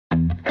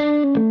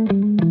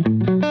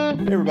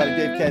Hey everybody,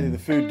 Dave Caddy, the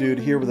Food Dude,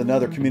 here with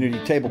another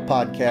Community Table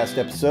Podcast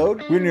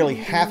episode. We're nearly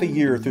half a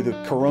year through the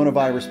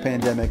coronavirus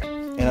pandemic,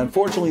 and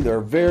unfortunately there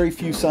are very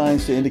few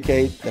signs to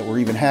indicate that we're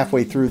even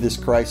halfway through this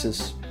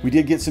crisis. We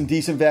did get some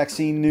decent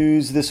vaccine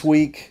news this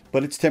week,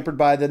 but it's tempered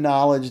by the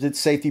knowledge that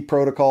safety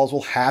protocols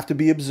will have to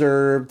be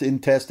observed in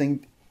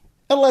testing,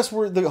 unless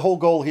the whole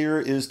goal here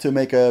is to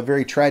make a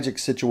very tragic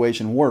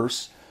situation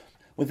worse.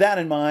 With that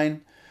in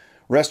mind,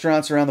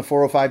 restaurants around the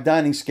 405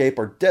 dining scape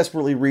are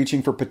desperately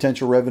reaching for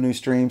potential revenue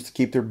streams to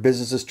keep their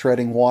businesses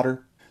treading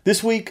water.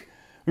 This week,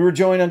 we were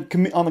joined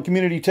on the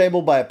community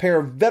table by a pair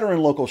of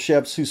veteran local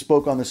chefs who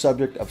spoke on the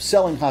subject of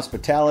selling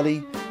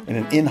hospitality in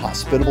an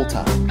inhospitable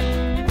time.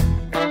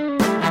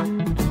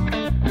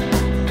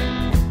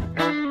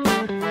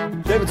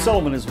 David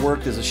Sullivan has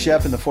worked as a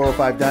chef in the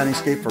 405 dining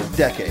scape for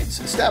decades,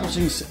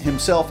 establishing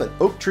himself at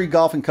Oak Tree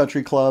Golf and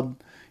Country Club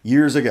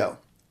years ago.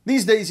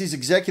 These days, he's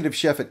executive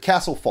chef at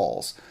Castle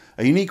Falls,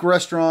 a unique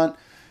restaurant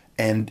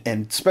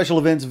and special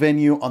events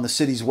venue on the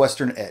city's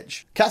western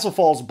edge. Castle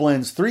Falls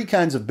blends three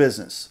kinds of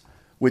business,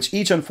 which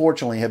each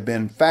unfortunately have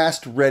been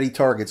fast, ready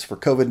targets for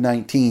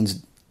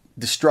COVID-19's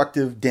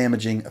destructive,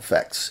 damaging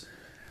effects.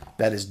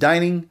 That is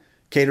dining,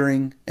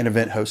 catering, and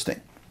event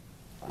hosting.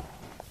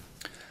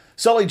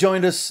 Sully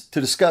joined us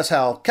to discuss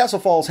how Castle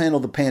Falls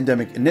handled the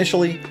pandemic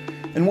initially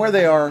and where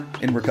they are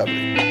in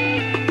recovery.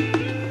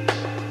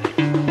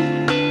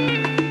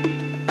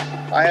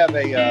 I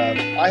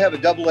have a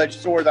double-edged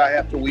sword that I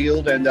have to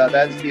wield, and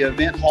that's the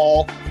event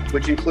hall,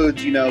 which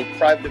includes,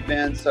 private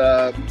events,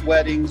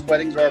 weddings.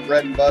 Weddings are our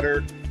bread and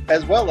butter,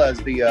 as well as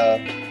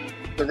the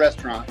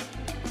restaurant.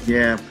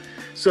 Yeah.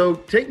 So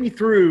take me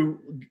through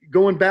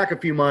going back a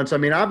few months. I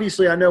mean,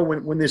 obviously, I know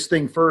when this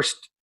thing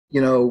first,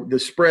 the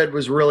spread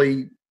was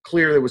really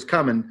clear that it was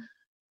coming.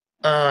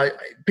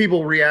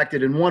 People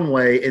reacted in one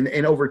way,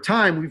 and over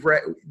time,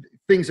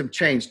 things have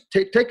changed.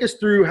 Take us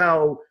through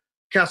how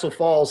Castle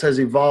Falls has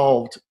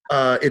evolved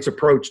its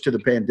approach to the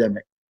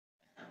pandemic.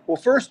 Well,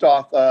 first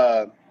off,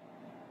 I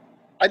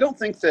don't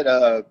think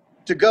that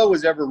to-go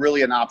was ever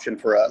really an option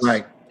for us.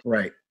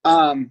 Right.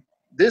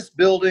 This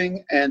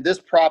building and this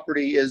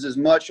property is as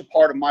much a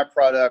part of my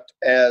product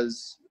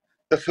as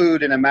the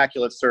food and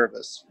immaculate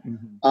service.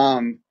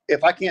 Mm-hmm.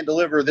 If I can't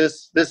deliver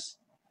this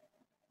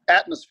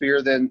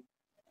atmosphere, then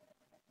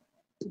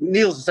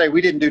needless to say, we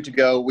didn't do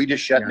to-go. We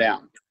just shut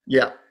down.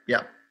 Yeah.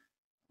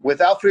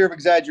 Without fear of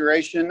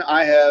exaggeration,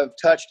 I have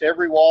touched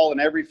every wall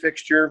and every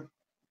fixture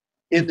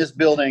in this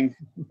building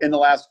in the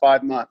last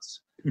 5 months.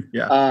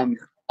 Yeah.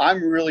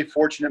 I'm really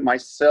fortunate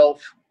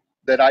myself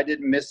that I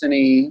didn't miss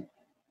any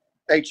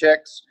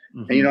paychecks,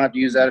 and you don't have to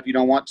use that if you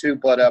don't want to,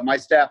 but my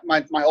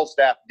whole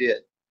staff did.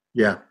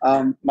 Yeah.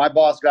 My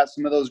boss got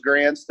some of those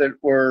grants that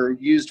were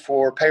used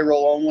for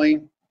payroll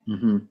only,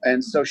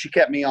 and so she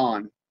kept me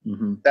on.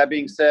 That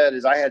being said,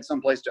 I had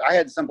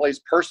someplace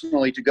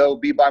personally to go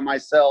be by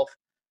myself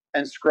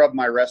and scrub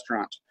my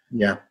restaurant.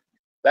 Yeah.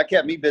 That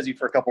kept me busy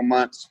for a couple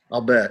months. I'll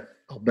bet.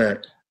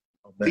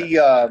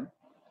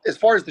 As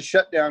far as the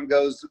shutdown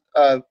goes,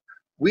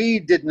 we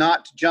did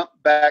not jump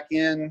back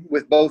in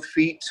with both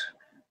feet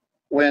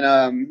when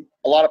a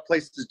lot of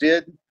places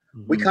did.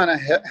 We kind of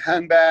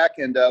hung back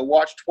and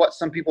watched what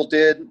some people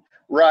did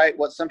right,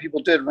 what some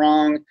people did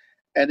wrong,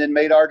 and then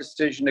made our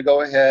decision to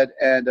go ahead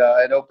and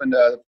opened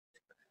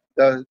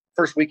the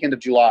first weekend of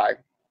July.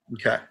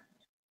 Okay.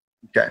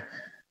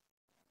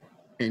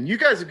 And you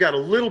guys have got a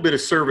little bit of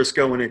service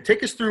going in.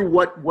 Take us through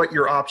what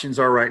your options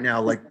are right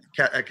now. Like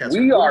at Castle.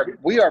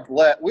 We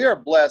are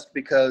blessed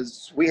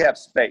because we have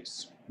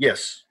space.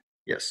 Yes.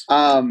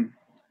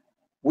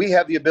 We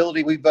have the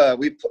ability.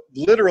 We've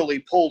literally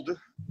pulled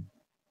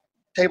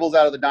tables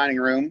out of the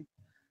dining room,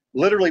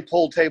 literally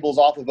pulled tables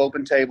off of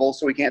open tables,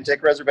 so we can't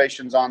take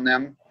reservations on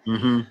them.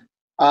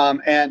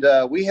 And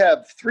we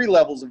have 3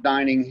 levels of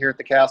dining here at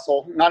the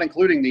castle, not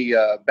including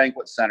the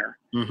banquet center.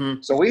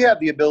 So we have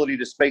the ability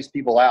to space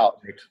people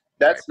out.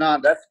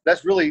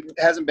 That's really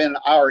hasn't been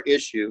our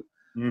issue.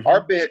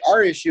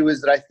 Our issue is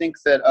that I think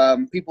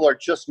that people are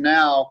just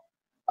now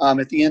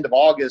at the end of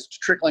August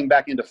trickling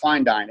back into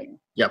fine dining.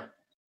 Yep.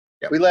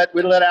 We let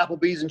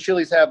Applebee's and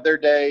Chili's have their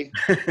day,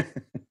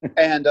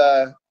 and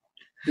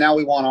now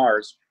we want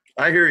ours.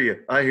 I hear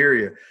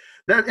you.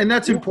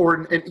 That's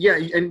important. And yeah,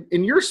 and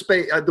in your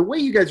space, the way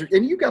you guys are,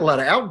 and you've got a lot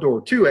of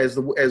outdoor too, as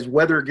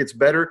weather gets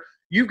better,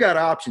 you've got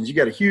options. You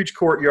got a huge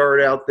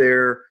courtyard out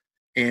there,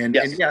 and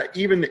yeah,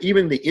 even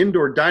the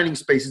indoor dining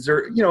spaces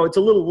are, it's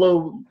a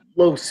little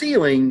low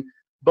ceiling,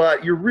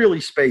 but you're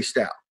really spaced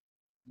out,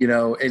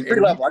 and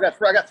 3 level. I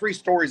got 3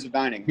 stories of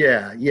dining.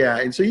 Yeah.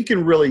 And so you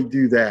can really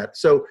do that.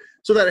 So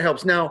that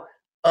helps. Now,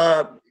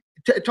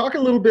 talk a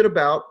little bit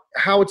about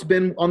how it's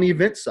been on the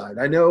event side.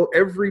 I know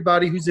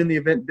everybody who's in the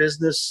event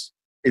business,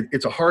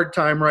 it's a hard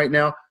time right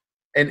now,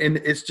 and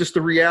it's just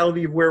the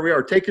reality of where we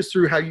are. Take us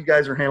through how you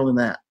guys are handling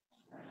that.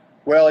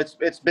 Well, it's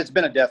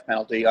been a death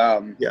penalty.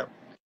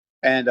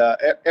 And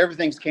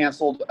everything's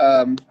canceled.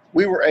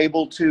 We were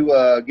able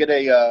to get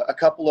a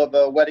couple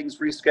of weddings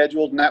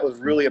rescheduled, and that was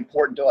really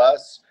important to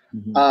us.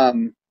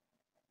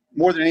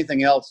 More than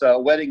anything else, a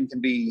wedding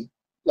can be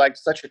like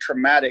such a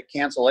traumatic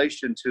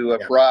cancellation to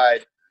a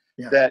bride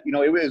that,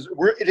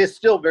 it is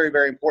still very,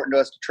 very important to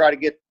us to try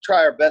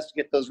our best to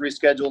get those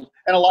rescheduled.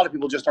 And a lot of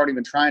people just aren't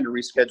even trying to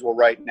reschedule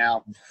right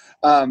now.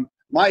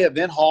 My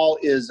event hall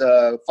is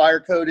fire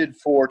coded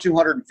for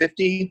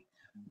 250.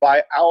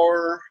 By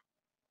our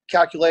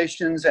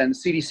calculations and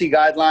CDC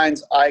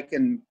guidelines, I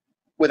can,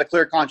 with a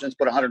clear conscience,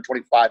 put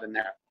 125 in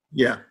there.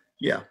 Yeah.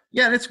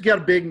 And it's got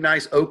a big,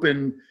 nice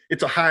open.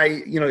 It's a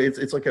high,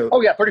 it's like a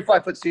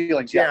 35-foot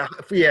ceilings. Yeah.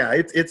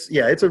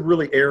 It's a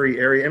really airy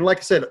area, and like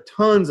I said,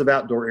 tons of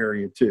outdoor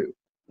area too.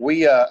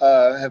 We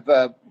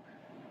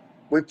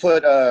we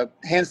put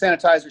hand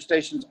sanitizer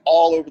stations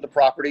all over the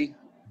property.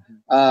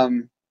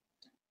 There's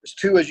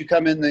 2 as you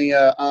come in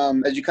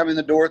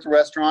the door at the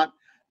restaurant.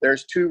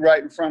 There's 2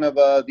 right in front of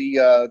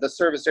the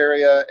service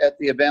area at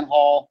the event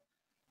hall.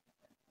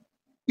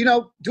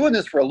 Doing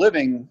this for a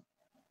living,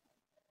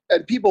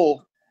 and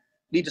people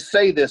need to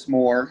say this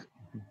more,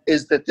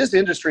 is that this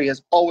industry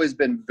has always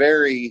been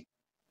very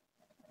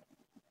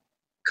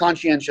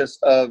conscientious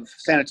of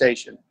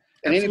sanitation.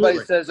 And anybody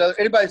says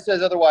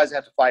otherwise,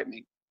 have to fight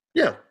me.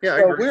 Yeah.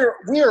 So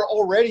we are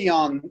already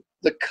on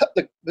the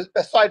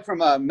aside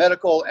from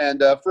medical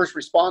and first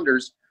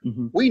responders,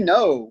 we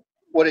know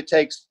what it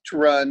takes to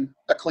run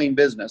a clean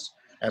business.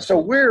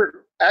 Absolutely. So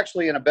we're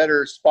actually in a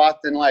better spot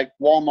than like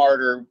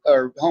Walmart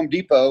or Home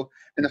Depot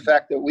in the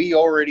fact that we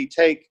already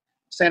take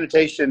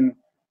sanitation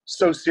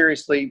so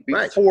seriously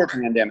before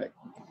pandemic.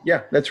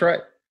 Yeah, that's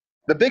right.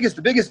 The biggest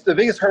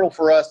hurdle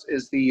for us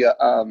is the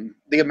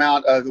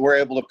amount we're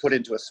able to put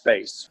into a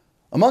space.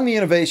 Among the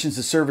innovations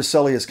that Service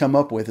Sully has come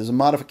up with is a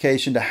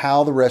modification to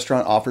how the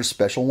restaurant offers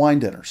special wine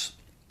dinners.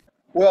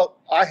 Well,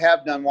 I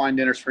have done wine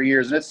dinners for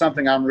years, and it's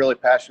something I'm really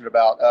passionate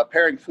about.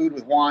 Pairing food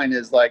with wine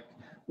is like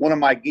one of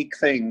my geek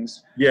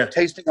things. Yeah.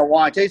 Tasting a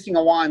wine,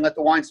 let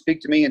the wine speak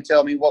to me and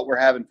tell me what we're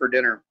having for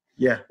dinner.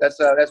 Yeah.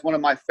 That's one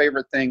of my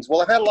favorite things.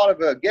 Well, I've had a lot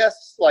of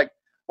guests like,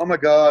 oh my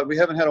God, we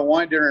haven't had a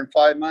wine dinner in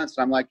 5 months.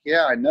 And I'm like,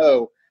 yeah, I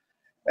know.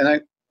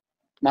 And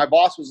my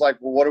boss was like,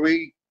 well, what are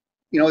we,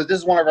 this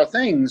is one of our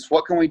things.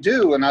 What can we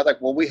do? And I was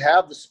like, well, we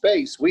have the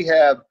space. We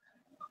have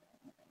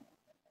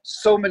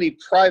so many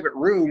private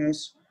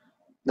rooms.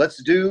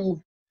 Let's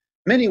do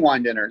mini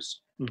wine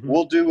dinners.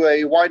 We'll do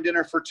a wine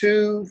dinner for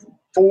 2,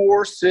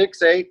 4,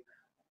 6, 8.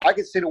 I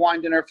could sit a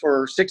wine dinner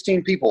for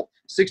 16 people.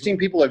 16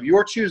 people of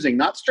your choosing,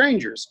 not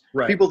strangers.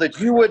 Right. People that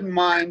you wouldn't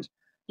mind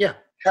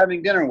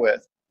having dinner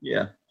with.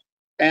 Yeah.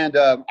 And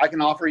I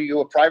can offer you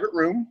a private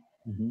room,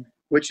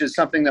 which is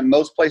something that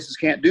most places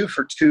can't do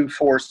for 2,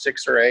 4,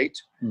 6, or 8.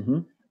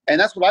 And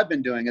that's what I've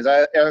been doing. Is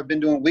I've been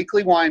doing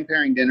weekly wine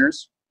pairing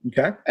dinners.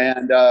 Okay.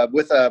 And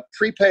with a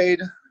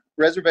prepaid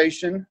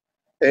reservation,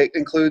 it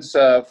includes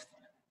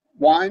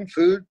wine,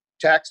 food,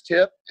 tax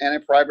tip, and a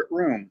private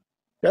room.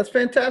 That's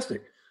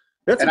fantastic.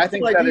 I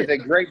think that is a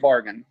great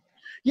bargain.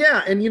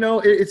 Yeah, and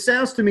it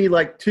sounds to me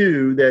like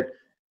too that,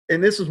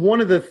 and this is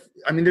one of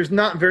there's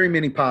not very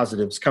many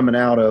positives coming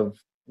out of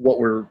what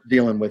we're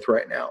dealing with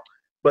right now.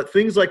 But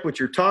things like what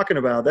you're talking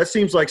about, that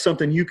seems like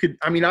something you could.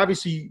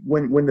 Obviously,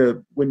 when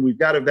we've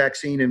got a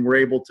vaccine and we're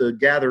able to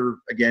gather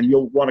again,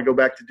 you'll want to go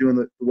back to doing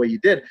the way you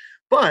did.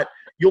 But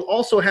you'll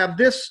also have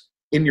this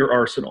in your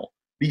arsenal,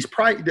 these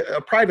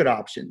private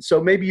options.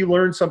 So maybe you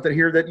learn something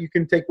here that you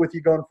can take with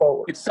you going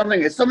forward. It's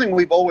something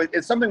we've always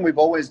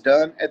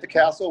done at the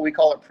castle. We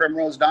call it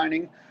Primrose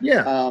Dining.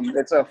 Yeah.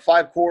 It's a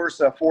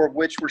 5-course, 4 of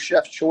which were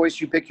chef's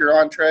choice. You pick your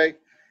entree.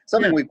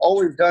 Something we've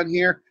always done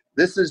here.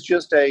 This is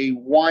just a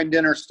wine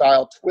dinner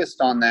style twist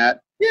on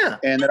that. Yeah.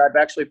 And that I've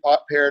actually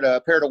paired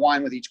a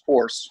wine with each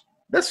course.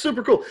 That's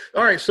super cool.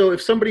 All right. So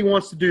if somebody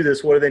wants to do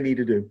this, what do they need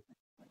to do?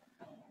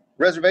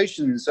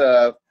 Reservations,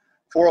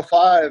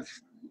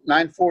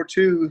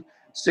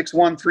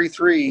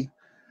 405-942-6133. You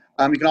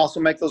can also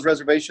make those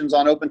reservations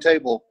on Open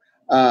Table.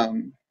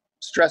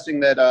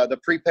 Stressing that the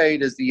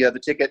prepaid is the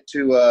ticket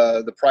to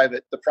the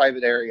private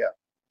area.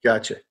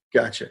 Gotcha.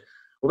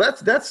 Well,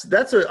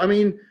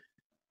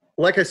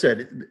 like I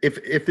said,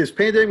 if this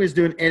pandemic is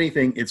doing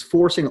anything, it's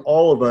forcing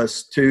all of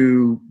us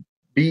to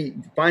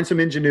find some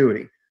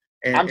ingenuity.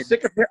 And I'm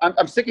sick of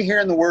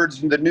hearing the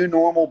words "the new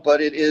normal,"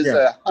 but it is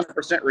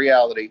 100%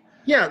 reality.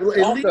 Yeah, at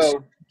least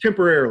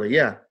temporarily.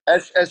 Yeah.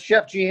 As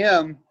chef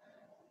GM,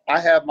 I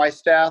have my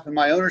staff and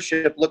my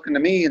ownership looking to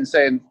me and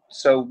saying,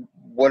 "So,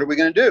 what are we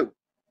going to do?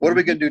 What are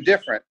we going to do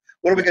different?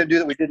 What are we going to do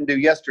that we didn't do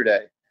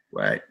yesterday?"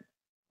 Right.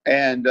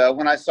 And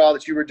when I saw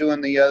that you were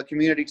doing the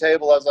community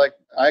table, I was like,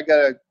 I got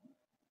to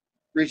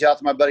reach out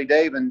to my buddy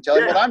Dave and tell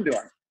him what I'm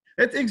doing.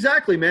 That's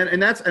exactly, man.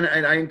 And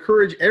I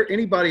encourage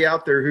anybody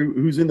out there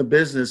who's in the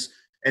business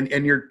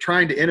and you're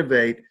trying to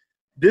innovate.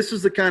 This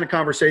is the kind of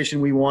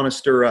conversation we want to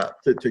stir up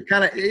to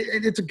kind of,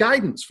 it's a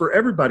guidance for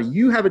everybody.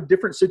 You have a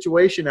different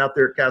situation out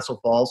there at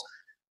Castle Falls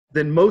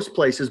than most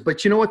places,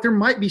 but you know what? There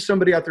might be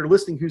somebody out there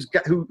listening who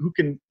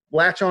can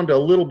latch onto a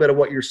little bit of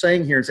what you're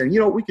saying here and saying,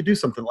 we could do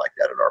something like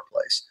that at our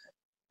place.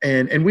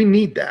 And we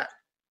need that.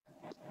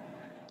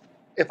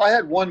 If I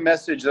had one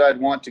message that I'd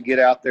want to get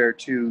out there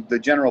to the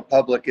general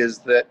public is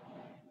that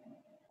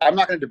I'm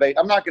not going to debate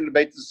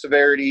the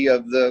severity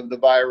of the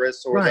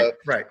virus or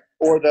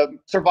the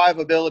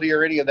survivability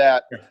or any of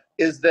that. Yeah.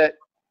 Is that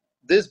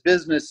this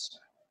business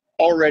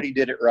already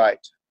did it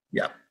right.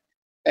 Yeah.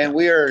 And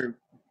we are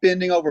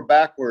bending over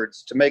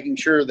backwards to making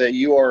sure that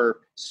you are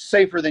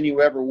safer than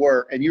you ever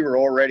were. And you are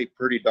already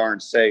pretty darn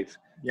safe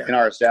in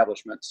our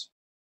establishments.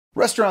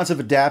 Restaurants have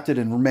adapted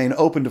and remain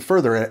open to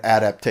further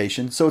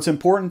adaptation, so it's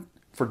important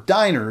for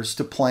diners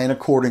to plan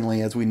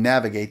accordingly as we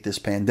navigate this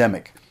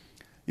pandemic.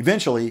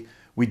 Eventually,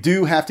 we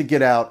do have to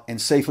get out and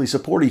safely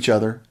support each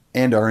other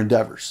and our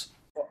endeavors.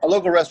 A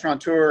local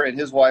restaurateur and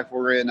his wife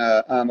were in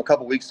a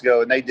couple weeks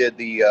ago, and they did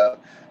the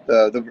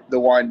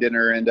wine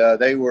dinner, and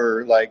they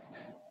were like,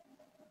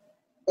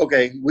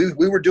 okay, we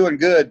were doing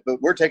good,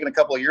 but we're taking a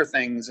couple of your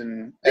things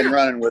and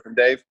running with them,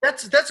 Dave.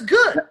 That's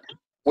good.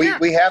 We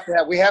have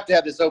to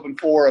have this open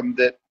forum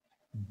that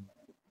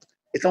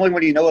it's only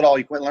when you know it all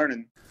you quit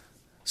learning.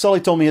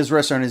 Sully told me his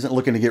restaurant isn't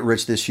looking to get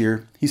rich this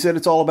year. He said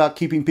it's all about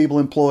keeping people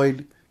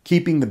employed,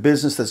 keeping the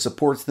business that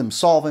supports them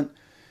solvent,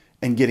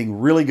 and getting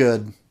really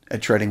good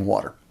at treading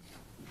water.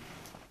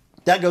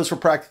 That goes for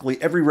practically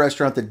every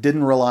restaurant that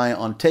didn't rely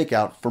on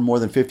takeout for more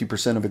than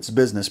 50% of its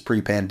business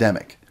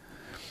pre-pandemic.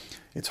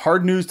 It's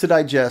hard news to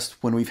digest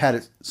when we've had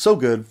it so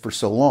good for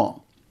so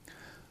long.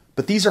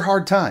 But these are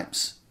hard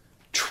times.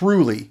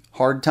 Truly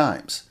hard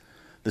times.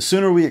 The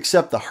sooner we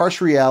accept the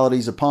harsh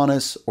realities upon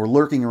us or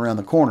lurking around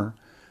the corner,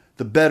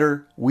 the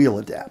better we'll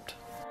adapt.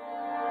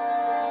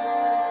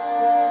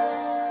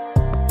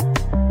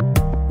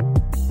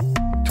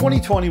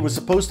 "2020 was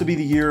supposed to be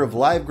the year of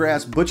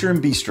Livegrass Butcher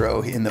and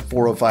Bistro in the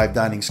 405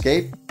 dining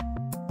scape.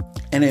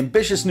 An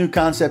ambitious new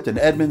concept in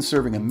Edmond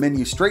serving a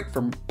menu straight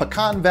from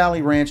Pecan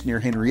Valley Ranch near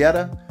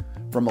Henrietta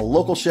from a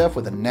local chef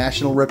with a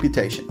national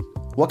reputation.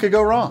 What could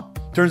go wrong?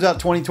 Turns out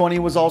 2020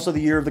 was also the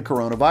year of the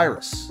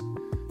coronavirus.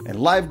 And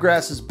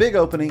Livegrass's big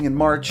opening in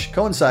March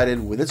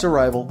coincided with its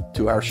arrival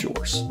to our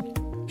shores.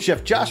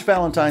 Chef Josh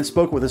Valentine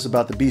spoke with us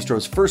about the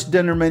bistro's first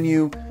dinner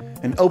menu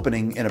and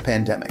opening in a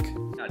pandemic.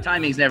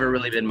 Timing's never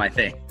really been my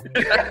thing.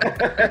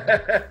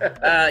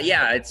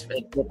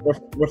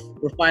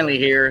 We're finally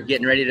here,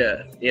 getting ready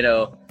to,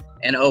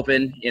 and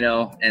open,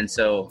 and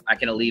so I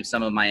can alleviate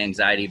some of my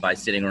anxiety by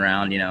sitting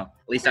around, at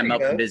least I'm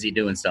up and busy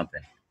doing something.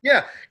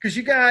 Yeah, because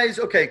you guys,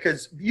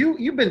 because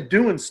you've been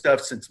doing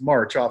stuff since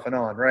March off and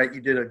on, right?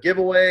 You did a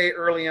giveaway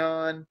early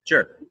on.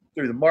 Sure.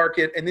 Through the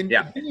market, and then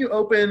didn't you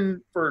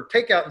open for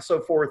takeout and so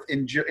forth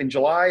in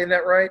July, isn't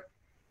that right?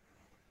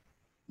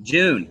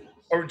 June.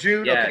 Or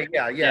June? Yeah. Okay,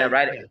 yeah.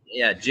 Right.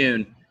 Yeah,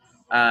 June.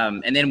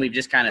 And then we've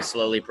just kind of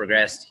slowly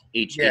progressed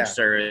each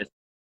service,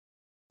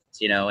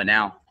 and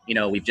now,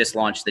 we've just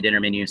launched the dinner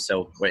menu.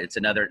 So it's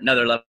another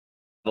level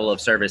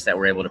of service that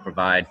we're able to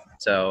provide.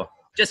 So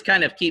just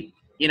kind of keep,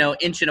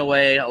 inching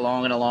away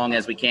along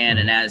as we can.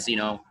 And as,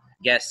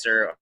 guests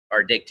are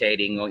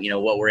dictating,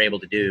 what we're able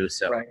to do.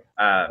 So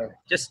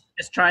just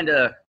trying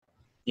to,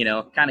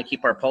 kind of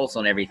keep our pulse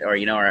on everything, or,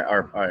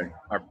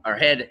 our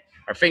head,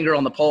 our finger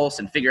on the pulse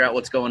and figure out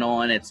what's going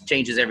on. It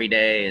changes every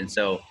day. And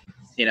so,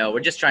 we're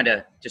just trying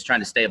to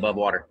stay above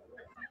water.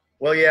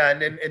 Well, yeah.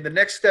 And the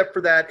next step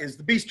for that is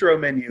the bistro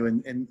menu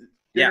and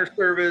dinner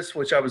service,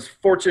 which I was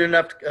fortunate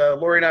enough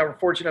Lori and I were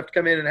fortunate enough to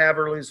come in and have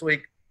early this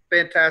week.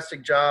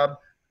 Fantastic job.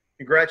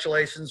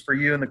 Congratulations for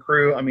you and the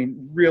crew. I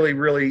mean, really,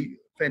 really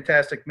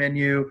fantastic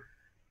menu.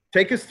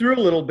 Take us through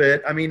a little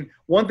bit. I mean,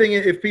 one thing,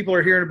 if people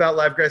are hearing about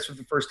Livegrass for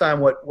the first time,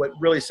 what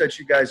really sets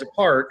you guys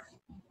apart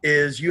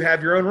is you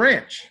have your own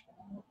ranch.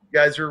 You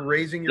guys are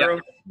raising your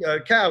own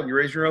cow. You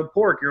raise your own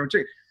pork, your own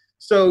chicken.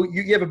 So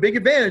you have a big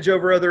advantage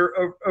over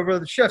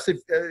other chefs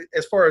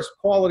as far as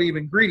quality of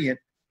ingredient.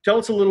 Tell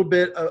us a little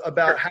bit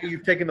about how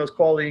you've taken those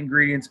quality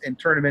ingredients and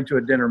turned them into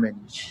a dinner menu.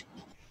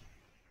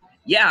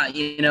 Yeah,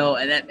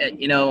 and that,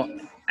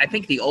 I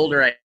think the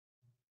older I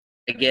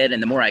get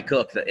and the more I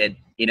cook,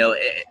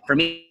 for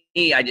me,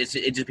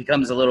 it just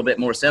becomes a little bit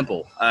more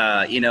simple.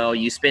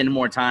 You spend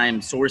more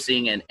time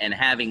sourcing and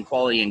having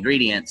quality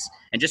ingredients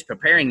and just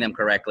preparing them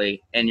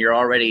correctly, and you're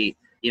already,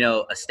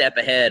 a step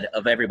ahead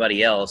of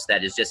everybody else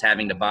that is just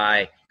having to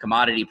buy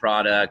commodity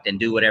product and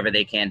do whatever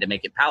they can to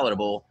make it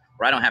palatable,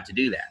 where I don't have to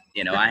do that.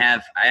 I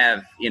have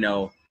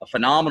a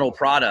phenomenal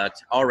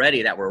product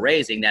already that we're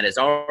raising that has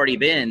already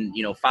been,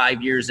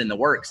 5 years in the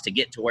works to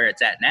get to where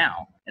it's at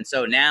now. And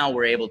so now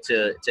we're able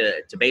to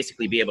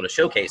basically be able to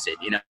showcase it,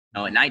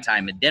 at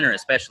nighttime, at dinner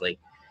especially.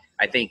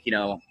 I think,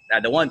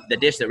 the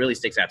dish that really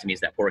sticks out to me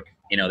is that pork,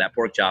 that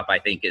pork chop. I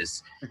think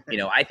is,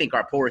 I think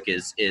our pork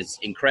is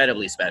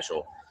incredibly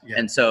special. Yeah.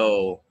 And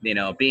so,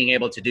 being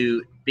able to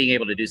do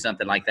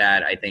something like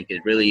that, I think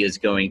it really is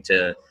going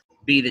to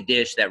be the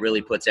dish that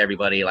really puts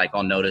everybody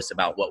on notice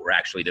about what we're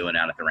actually doing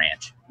out at the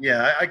ranch.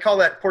 Yeah, I call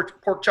that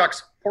pork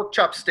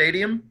chop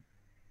stadium.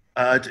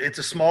 It's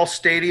a small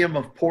stadium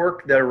of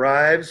pork that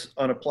arrives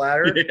on a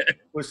platter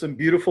with some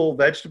beautiful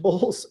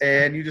vegetables,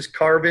 and you just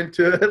carve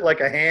into it like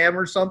a ham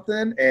or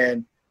something.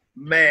 And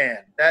man,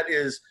 that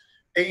is,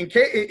 in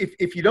case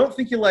if you don't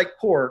think you like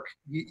pork,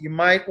 you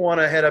might want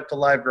to head up to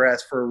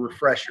Livegrass for a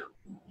refresher,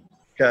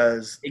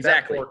 because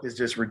Exactly. that pork is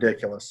just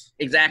ridiculous.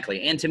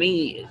 Exactly. And to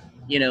me,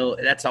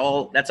 that's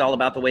all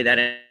about the way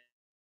that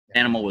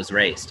animal was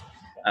raised.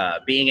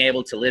 Being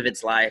able to live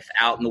its life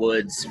out in the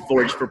woods,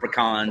 forage for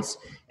pecans,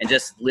 and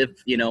just live,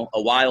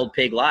 a wild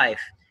pig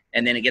life.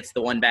 And then it gets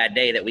the one bad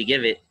day that we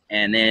give it.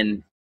 And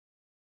then,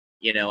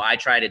 I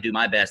try to do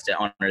my best to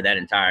honor that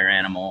entire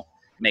animal,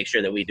 make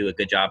sure that we do a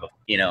good job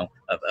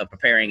of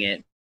preparing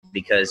it,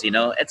 because,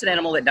 it's an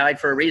animal that died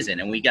for a reason,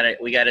 and we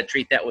gotta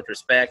treat that with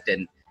respect,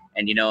 and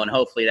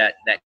hopefully that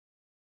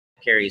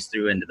carries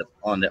through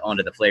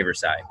onto the flavor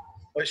side.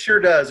 Well, it sure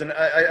does. And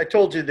I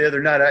told you the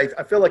other night,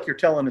 I feel like you're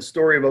telling a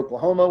story of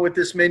Oklahoma with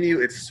this menu.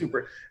 It's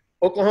super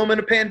Oklahoma in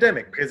a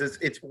pandemic, because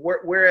it's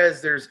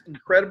whereas there's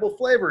incredible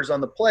flavors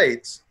on the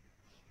plates,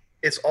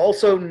 it's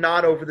also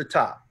not over the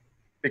top,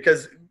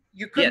 because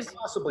you couldn't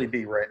possibly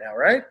be right now,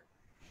 right?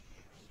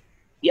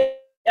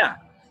 Yeah.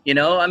 And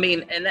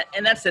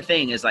that's the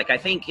thing is, like, I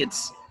think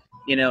it's,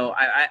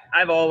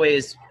 I've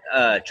always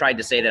tried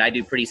to say that I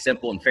do pretty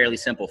simple and fairly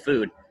simple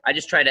food. I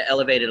just try to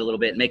elevate it a little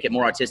bit, make it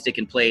more artistic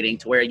in plating,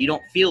 to where you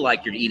don't feel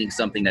like you're eating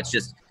something that's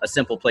just a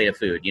simple plate of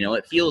food.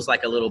 It feels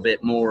like a little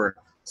bit more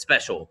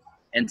special.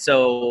 And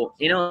so,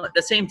 at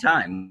the same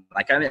time,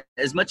 like,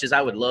 as much as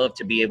I would love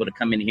to be able to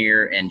come in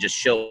here and just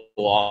show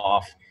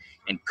off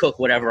and cook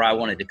whatever I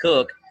wanted to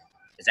cook,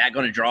 is that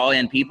going to draw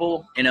in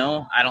people? I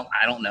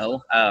don't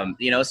know.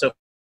 So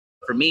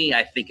for me,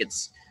 I think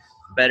it's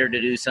better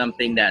to do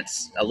something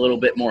that's a little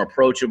bit more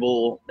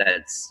approachable,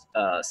 that's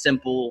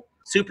simple,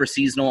 super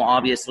seasonal,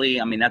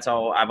 obviously. I mean, that's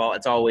all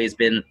it's always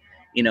been,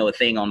 a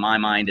thing on my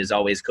mind, is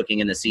always cooking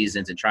in the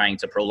seasons and trying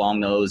to prolong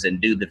those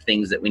and do the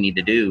things that we need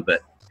to do.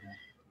 But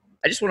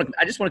I just want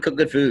to cook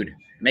good food,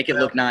 make it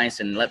look nice,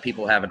 and let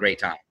people have a great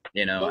time,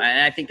 and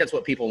I think that's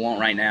what people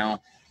want right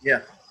now. Yeah.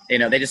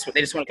 They just want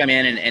to come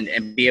in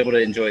and be able to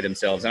enjoy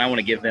themselves. And I want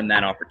to give them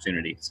that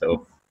opportunity.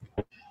 So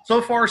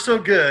far, so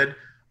good.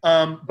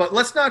 But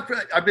let's not,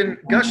 I've been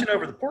gushing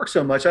over the pork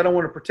so much, I don't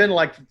want to pretend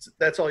like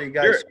that's all you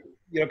guys,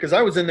 because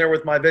I was in there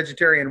with my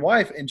vegetarian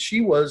wife, and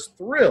she was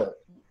thrilled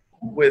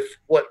with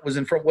what was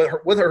in front,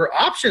 what her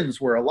options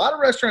were. A lot of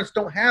restaurants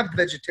don't have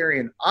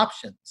vegetarian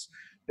options.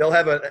 They'll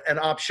have an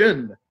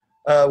option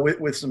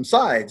with some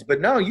sides.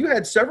 But no, you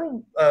had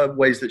several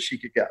ways that she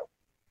could go.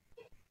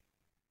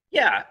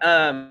 Yeah.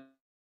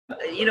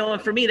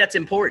 And for me, that's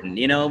important.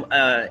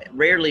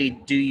 Rarely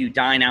do you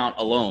dine out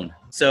alone.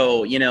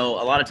 So,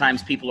 a lot of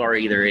times people are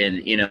either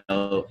in,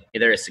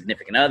 either a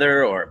significant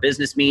other or a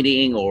business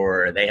meeting,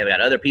 or they have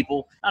got other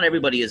people. Not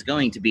everybody is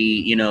going to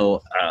be,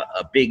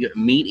 a big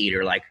meat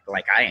eater like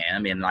I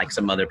am, and like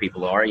some other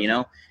people are,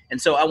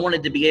 And so I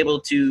wanted to be able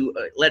to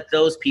let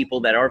those people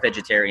that are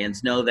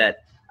vegetarians know that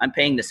I'm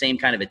paying the same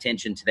kind of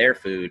attention to their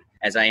food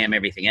as I am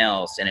everything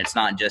else. And it's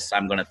not just,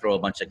 I'm going to throw a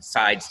bunch of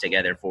sides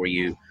together for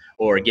you,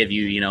 or give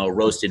you, a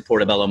roasted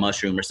portobello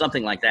mushroom or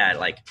something like that.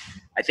 Like,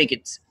 I think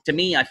to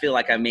me, I feel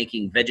like I'm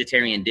making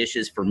vegetarian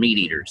dishes for meat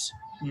eaters,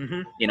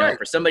 Right.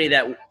 For somebody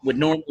that would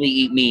normally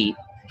eat meat,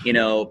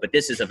 but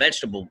this is a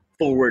vegetable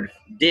forward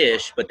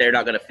dish, but they're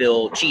not going to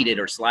feel cheated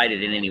or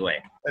slighted in any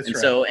way. That's and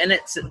right. So, and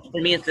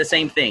for me, it's the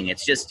same thing.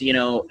 It's just,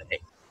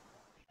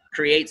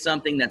 create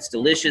something that's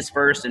delicious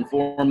first and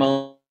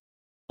foremost,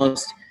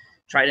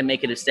 try to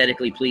make it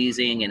aesthetically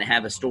pleasing and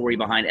have a story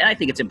behind it. And I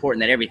think it's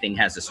important that everything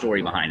has a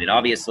story behind it,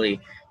 obviously,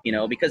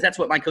 because that's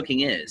what my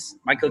cooking is.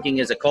 My cooking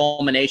is a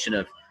culmination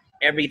of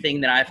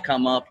everything that I've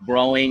come up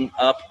growing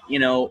up,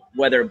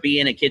 whether it be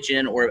in a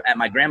kitchen or at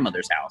my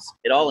grandmother's house.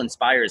 It all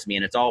inspires me,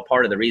 and it's all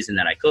part of the reason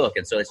that I cook.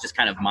 And so it's just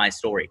kind of my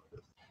story.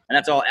 And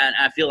that's all. And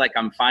I feel like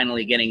I'm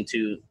finally getting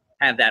to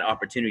have that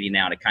opportunity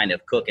now to kind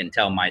of cook and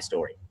tell my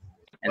story.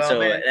 And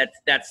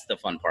that's the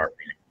fun part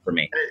for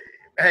me.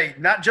 Hey,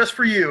 not just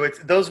for you. It's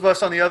those of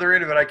us on the other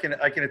end of it.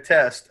 I can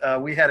attest.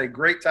 We had a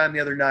great time the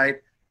other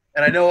night,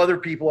 and I know other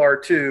people are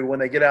too when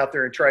they get out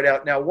there and try it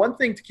out. Now, one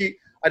thing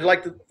I'd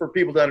like for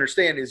people to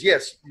understand is,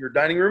 yes, your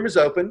dining room is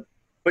open,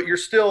 but you're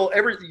still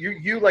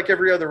you like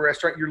every other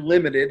restaurant. You're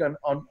limited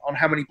on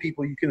how many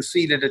people you can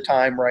seat at a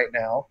time right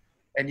now,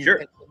 and Sure.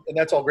 and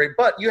that's all great.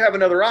 But you have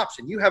another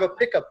option. You have a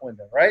pickup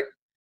window, right?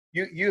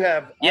 You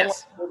have online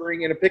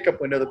ordering in a pickup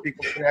window that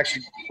people can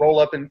actually roll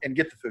up and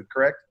get the food,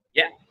 correct?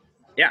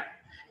 Yeah.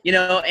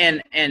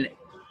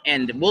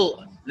 And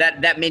we'll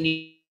that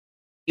menu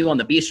on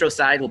the bistro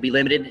side will be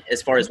limited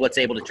as far as what's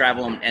able to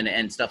travel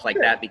and stuff like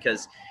that,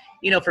 because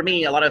for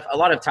me, a lot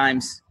of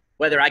times,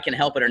 whether I can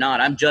help it or not,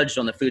 I'm judged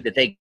on the food that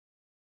they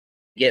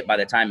get by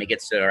the time it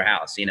gets to our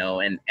house.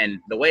 And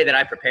the way that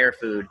I prepare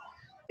food,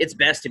 it's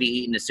best to be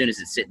eaten as soon as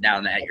it's sitting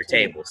down at your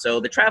table.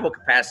 So the travel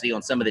capacity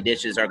on some of the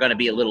dishes are going to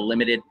be a little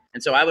limited.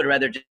 And so I would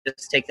rather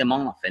just take them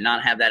off and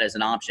not have that as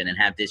an option, and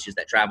have dishes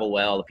that travel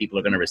well, the people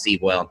are going to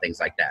receive well, and things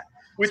like that.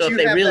 So if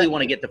they really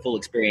want to get the full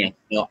experience,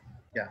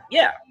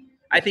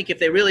 I think if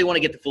they really want to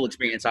get the full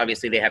experience,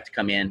 obviously they have to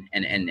come in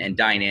and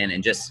dine in,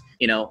 and just,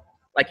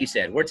 like you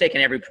said, we're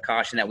taking every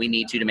precaution that we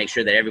need to make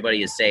sure that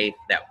everybody is safe,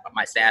 that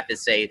my staff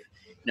is safe,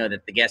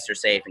 that the guests are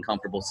safe and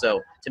comfortable. So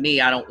to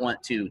me, I don't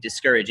want to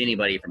discourage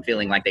anybody from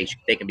feeling like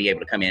they can be able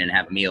to come in and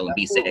have a meal and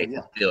be safe.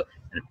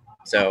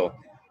 So,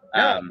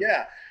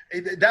 yeah,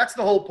 that's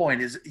the whole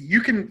point. Is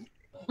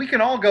we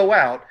can all go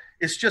out.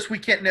 It's just we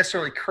can't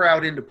necessarily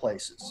crowd into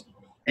places.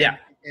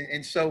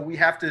 And so we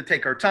have to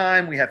take our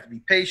time. We have to be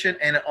patient,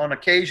 and on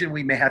occasion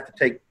we may have to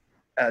take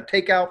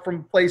takeout from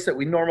a place that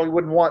we normally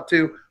wouldn't want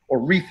to, or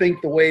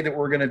rethink the way that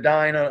we're going to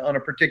dine on a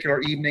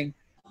particular evening.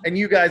 And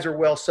you guys are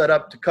well set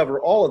up to cover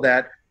all of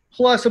that,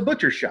 plus a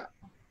butcher shop.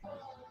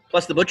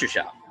 Plus the butcher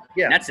shop.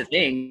 Yeah, and that's the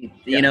thing.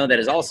 You know, that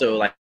is also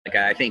like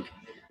I think,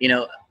 you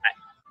know,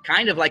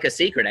 kind of like a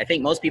secret. I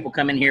think most people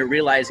come in here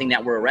realizing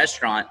that we're a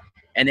restaurant,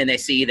 and then they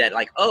see that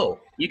like, oh,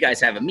 you guys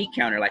have a meat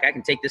counter. Like I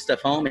can take this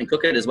stuff home and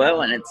cook it as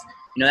well. And it's,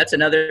 you know, that's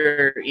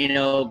another, you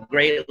know,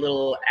 great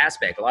little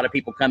aspect. A lot of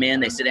people come in,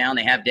 they sit down,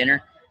 they have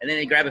dinner, and then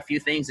they grab a few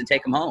things and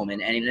take them home,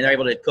 and they're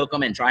able to cook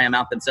them and try them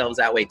out themselves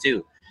that way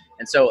too.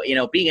 And so, you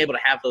know, being able to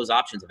have those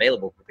options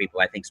available for people,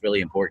 I think is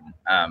really important.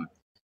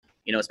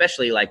 You know,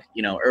 especially like,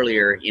 you know,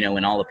 earlier, you know,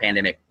 when all the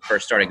pandemic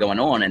first started going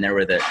on and there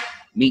were the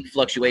meat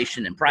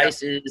fluctuation in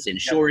prices and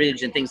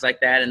shortage and things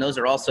like that. And those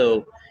are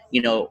also,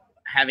 you know,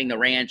 having the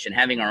ranch and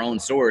having our own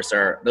source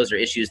those are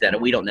issues that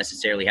we don't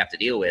necessarily have to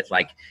deal with,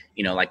 like,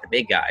 you know, like the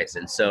big guys.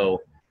 And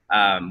so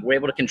we're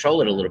able to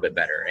control it a little bit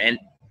better. And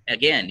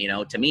again, you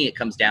know, to me, it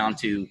comes down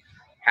to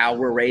how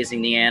we're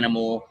raising the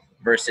animal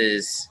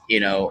versus, you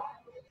know,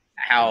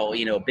 how,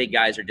 you know, big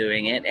guys are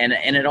doing it. And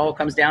it all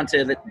comes down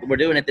to that we're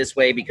doing it this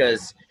way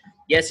because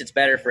yes, it's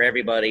better for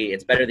everybody.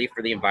 It's better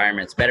for the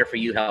environment. It's better for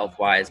you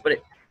health-wise.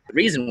 But the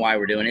reason why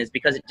we're doing it is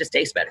because it just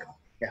tastes better.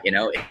 Yeah. You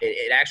know,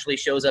 it actually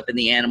shows up in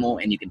the animal,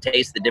 and you can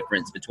taste the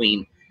difference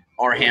between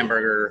our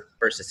hamburger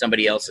versus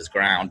somebody else's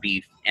ground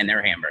beef and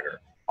their hamburger.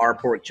 Our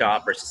pork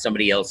chop versus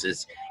somebody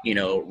else's, you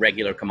know,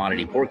 regular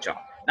commodity pork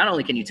chop. Not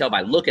only can you tell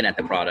by looking at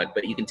the product,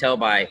 but you can tell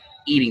by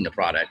eating the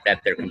product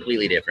that they're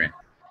completely different.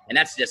 And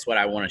that's just what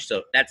I want to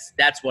show.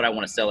 That's what I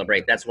want to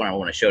celebrate. That's what I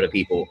want to show to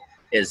people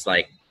is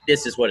like,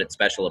 this is what it's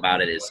special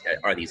about it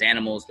are these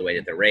animals, the way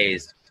that they're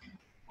raised,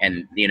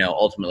 and, you know,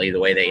 ultimately the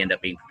way they end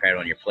up being prepared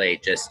on your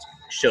plate just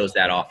shows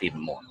that off even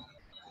more.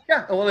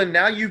 Yeah. Well, and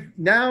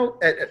now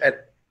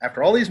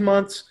after all these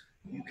months,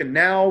 you can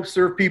now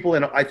serve people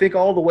in, I think,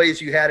 all the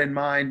ways you had in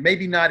mind,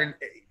 maybe not in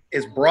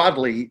as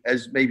broadly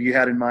as maybe you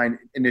had in mind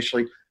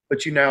initially,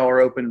 but you now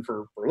are open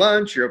for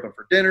lunch, you're open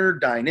for dinner,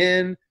 dine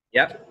in.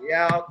 Yep.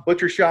 Yeah.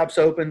 Butcher shop's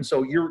open.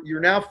 So you're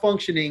now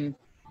functioning.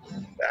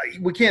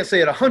 We can't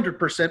say at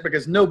 100%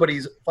 because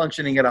nobody's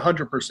functioning at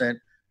 100%.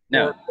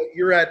 No, but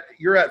you're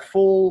at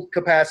full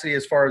capacity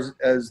as far as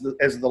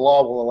the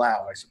law will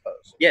allow, I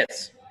suppose.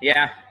 Yes.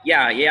 Yeah.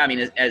 I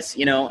mean, as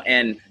you know,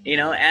 and you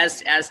know,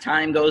 as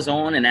time goes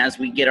on and as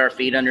we get our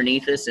feet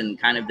underneath us and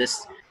kind of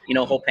this, you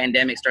know, whole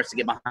pandemic starts to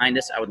get behind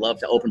us, I would love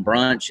to open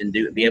brunch and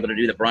be able to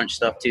do the brunch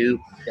stuff too.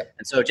 Yep.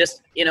 And so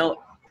just, you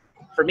know,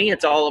 for me,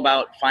 it's all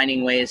about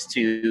finding ways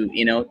to,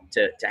 you know,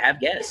 to have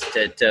guests,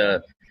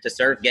 to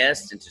serve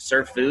guests and to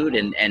serve food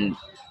and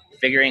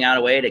figuring out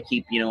a way to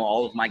keep, you know,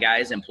 all of my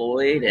guys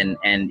employed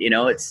and, you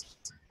know, that's,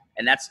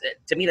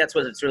 to me, that's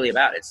what it's really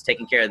about. It's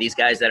taking care of these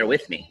guys that are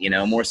with me, you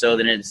know, more so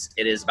than it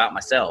is about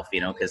myself,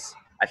 you know, cause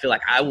I feel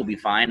like I will be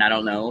fine. I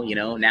don't know, you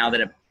know, now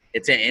that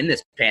it's in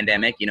this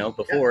pandemic, you know,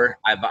 before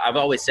I've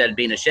always said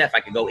being a chef, I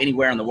could go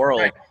anywhere in the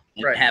world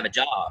and have a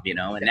job, you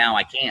know, and now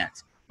I can't,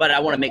 but I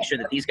want to make sure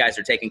that these guys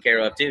are taken care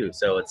of too.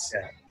 So it's,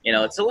 you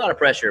know, it's a lot of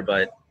pressure,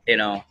 but you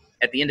know,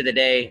 at the end of the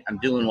day, I'm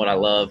doing what I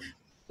love,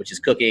 which is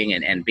cooking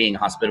and being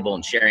hospitable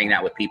and sharing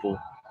that with people.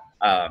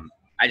 I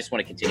just want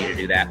to continue to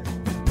do that.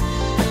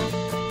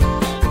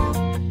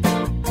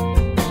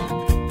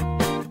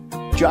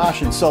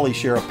 Josh and Sully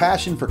share a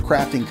passion for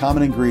crafting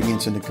common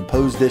ingredients into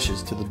composed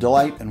dishes to the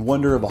delight and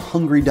wonder of a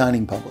hungry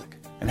dining public,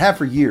 and have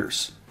for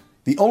years.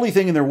 The only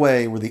thing in their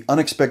way were the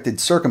unexpected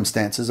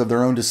circumstances of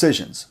their own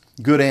decisions,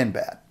 good and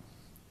bad.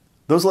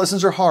 Those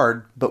lessons are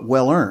hard, but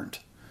well earned.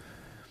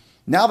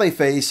 Now they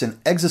face an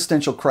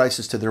existential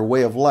crisis to their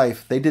way of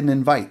life they didn't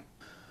invite.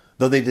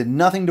 Though they did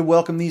nothing to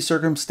welcome these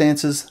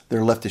circumstances,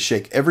 they're left to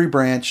shake every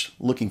branch,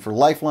 looking for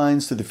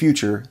lifelines to the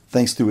future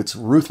thanks to its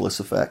ruthless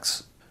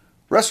effects.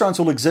 Restaurants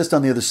will exist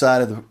on the other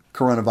side of the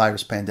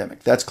coronavirus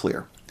pandemic, that's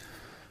clear.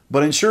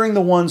 But ensuring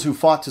the ones who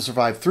fought to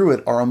survive through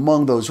it are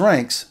among those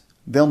ranks,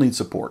 they'll need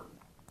support.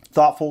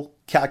 Thoughtful,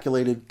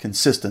 calculated,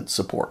 consistent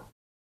support.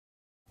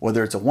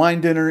 Whether it's a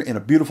wine dinner in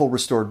a beautiful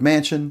restored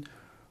mansion,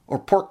 or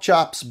pork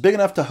chops big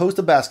enough to host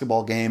a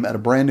basketball game at a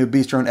brand new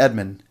bistro in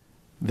Edmond,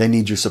 they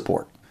need your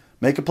support.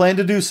 Make a plan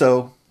to do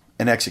so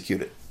and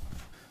execute it.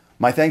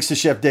 My thanks to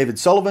Chef David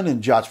Sullivan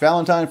and Josh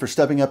Valentine for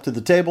stepping up to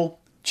the table.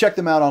 Check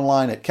them out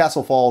online at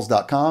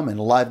castlefalls.com and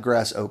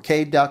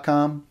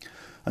livegrassok.com.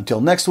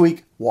 Until next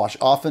week, wash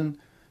often,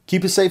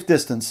 keep a safe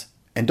distance,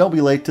 and don't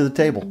be late to the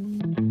table.